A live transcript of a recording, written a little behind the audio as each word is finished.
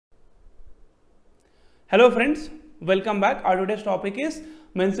Hello friends, welcome back. Our today's topic is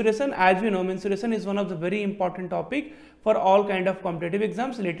mensuration. As we know, mensuration is one of the very important topic for all kind of competitive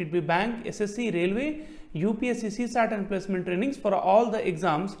exams. Let it be bank, SSC, railway, UPSC, CSAT and placement trainings. For all the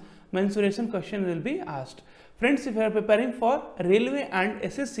exams, mensuration question will be asked. Friends, if you are preparing for railway and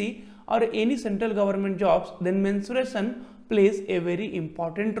SSC or any central government jobs, then mensuration plays a very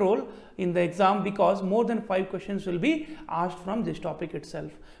important role in the exam because more than 5 questions will be asked from this topic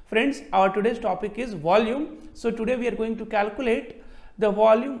itself. Friends, our today's topic is volume. So today we are going to calculate the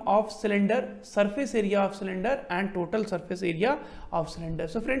volume of cylinder, surface area of cylinder and total surface area of cylinder.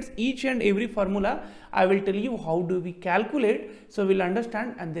 So friends, each and every formula I will tell you how do we calculate, so we'll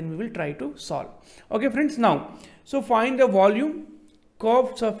understand and then we will try to solve. Okay friends, now so find the volume,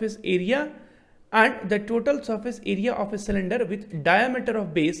 curved surface area and the total surface area of a cylinder with diameter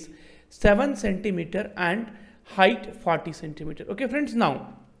of base 7 centimeter and height 40 centimeter. Okay friends,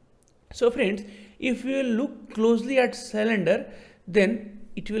 now so friends, if you look closely at cylinder, then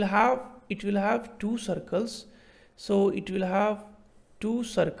it will have two circles. So it will have two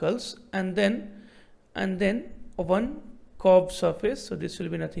circles and then one curved surface. So this will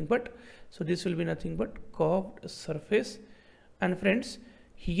be nothing but curved surface. And friends,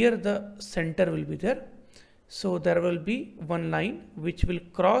 here the center will be there. So there will be one line which will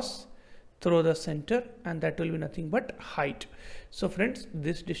cross through the center and that will be nothing but height. So friends,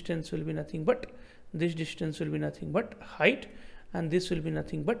 this distance will be nothing but height, and this will be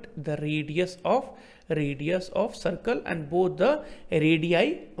nothing but the radius of circle, and both the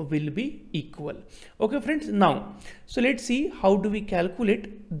radii will be equal. Okay friends, now so let's see how do we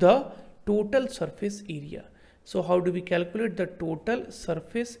calculate the total surface area. So how do we calculate the total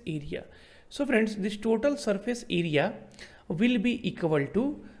surface area? So friends, this total surface area will be equal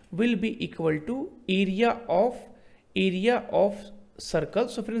to area of circle.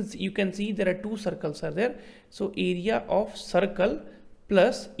 So friends, you can see there are two circles are there. So area of circle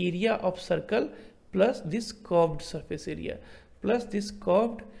plus this curved surface area plus this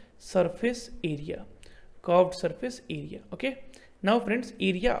curved surface area. Okay, now friends,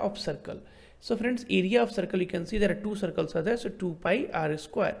 area of circle. So friends, area of circle, you can see there are two circles are there, so 2 pi r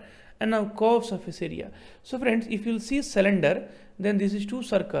square. And now curved surface area. So friends, if you'll see cylinder, then this is two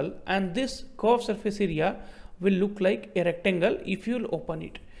circle and this curved surface area will look like a rectangle if you'll open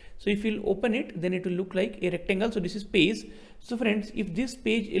it. So if you'll open it, then it will look like a rectangle. So this is page. So friends, if this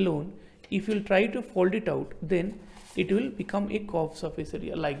page alone, if you'll try to fold it out, then it will become a curved surface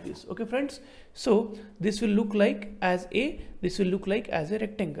area like this. Okay friends, so this will look like as a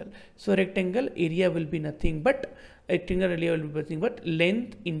rectangle. So rectangle area will be nothing but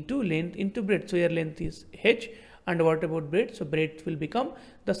length into breadth. So here length is h, and what about breadth? So breadth will become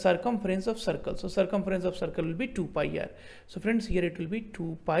the circumference of circle. So circumference of circle will be 2 pi r. So friends, here it will be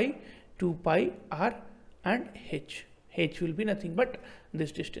 2 pi r and h will be nothing but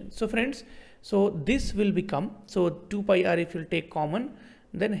this distance. So friends, so this will become, so 2 pi r if you will take common,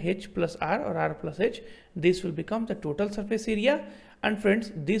 then h plus r or r plus h, this will become the total surface area, and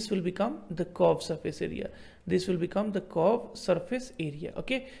friends, this will become the curved surface area.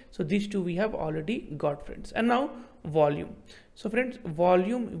 Okay, so these two we have already got friends. And now volume. So friends,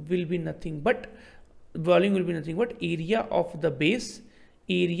 volume will be nothing but area of the base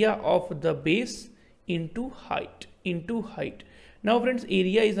into height. Now friends,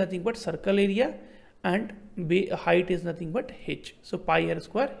 area is nothing but circle area and height is nothing but h. So pi r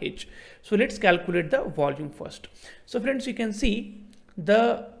square h. So let's calculate the volume first. So friends, you can see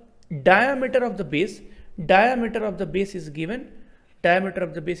the diameter of the base is given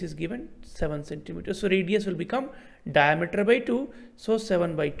 7 centimeters. So radius will become diameter by 2, so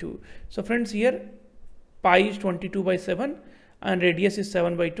 7 by 2. So friends, here pi is 22 by 7 and radius is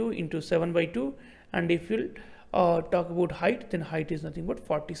 7 by 2 into 7 by 2, and if you'll talk about height, then height is nothing but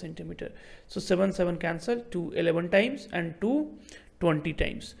 40 centimeter. So 7 cancel, 2 11 times and 2 20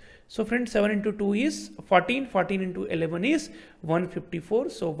 times. So friends, 7 into 2 is 14 into 11 is 154.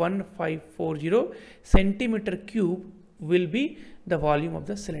 So 1540 centimeter cube will be the volume of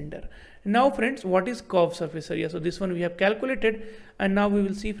the cylinder. Now friends, what is curved surface area? So this one we have calculated, and now we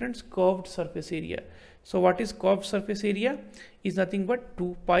will see friends, curved surface area. So what is curved surface area? Is nothing but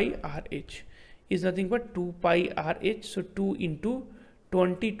 2 pi rh. So 2 into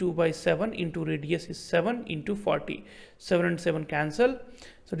 22 by 7 into radius is 7 into 40. 7 and 7 cancel.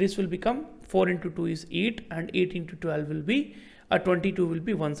 So this will become 4 into 2 is 8 and 8 into 12 will be 22 will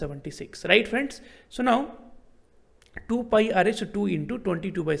be 176. Right friends? So now 2 pi rh, so 2 into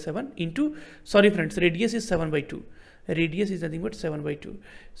 22 by 7 into, sorry friends, radius is 7 by 2. Radius is nothing but 7 by 2.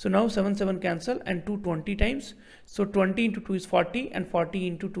 So now 7 cancel and 2 20 times. So 20 into 2 is 40 and 40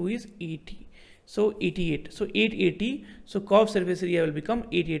 into 2 is 80. So 88. So 880. So curved surface area will become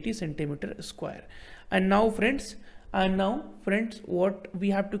 880 centimeter square. And now friends, what we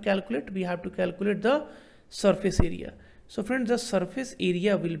have to calculate? We have to calculate the surface area. So friends, the surface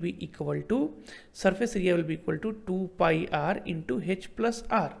area will be equal to 2 pi r into h plus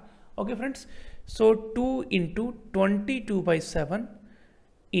r. Okay friends. So 2 into 22 by 7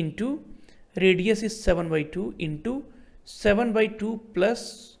 into radius is 7 by 2 into 7 by 2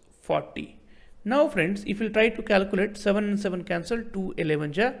 plus 40. Now friends, if you try to calculate, 7 and 7 cancel, 2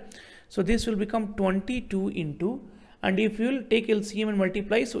 11 ja. So this will become 22 into, and if you will take LCM and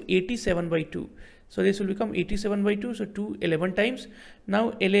multiply, so 87 by 2. So this will become 87 by 2, so 2 11 times.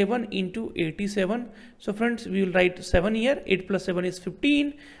 Now 11 into 87. So friends, we will write 7 here, 8 plus 7 is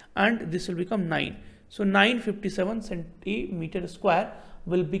 15, and this will become 9. So 957 centimeter square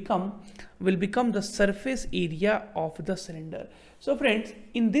will become the surface area of the cylinder. So friends,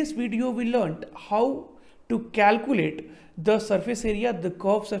 in this video we learned how to calculate the surface area, the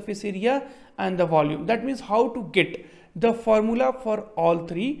curved surface area, and the volume. That means how to get the formula for all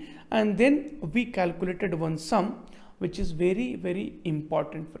three, and then we calculated one sum which is very, very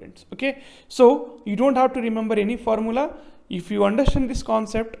important, friends. Okay, so you don't have to remember any formula. If you understand this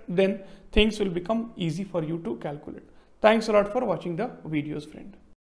concept, then things will become easy for you to calculate. Thanks a lot for watching the videos, friend.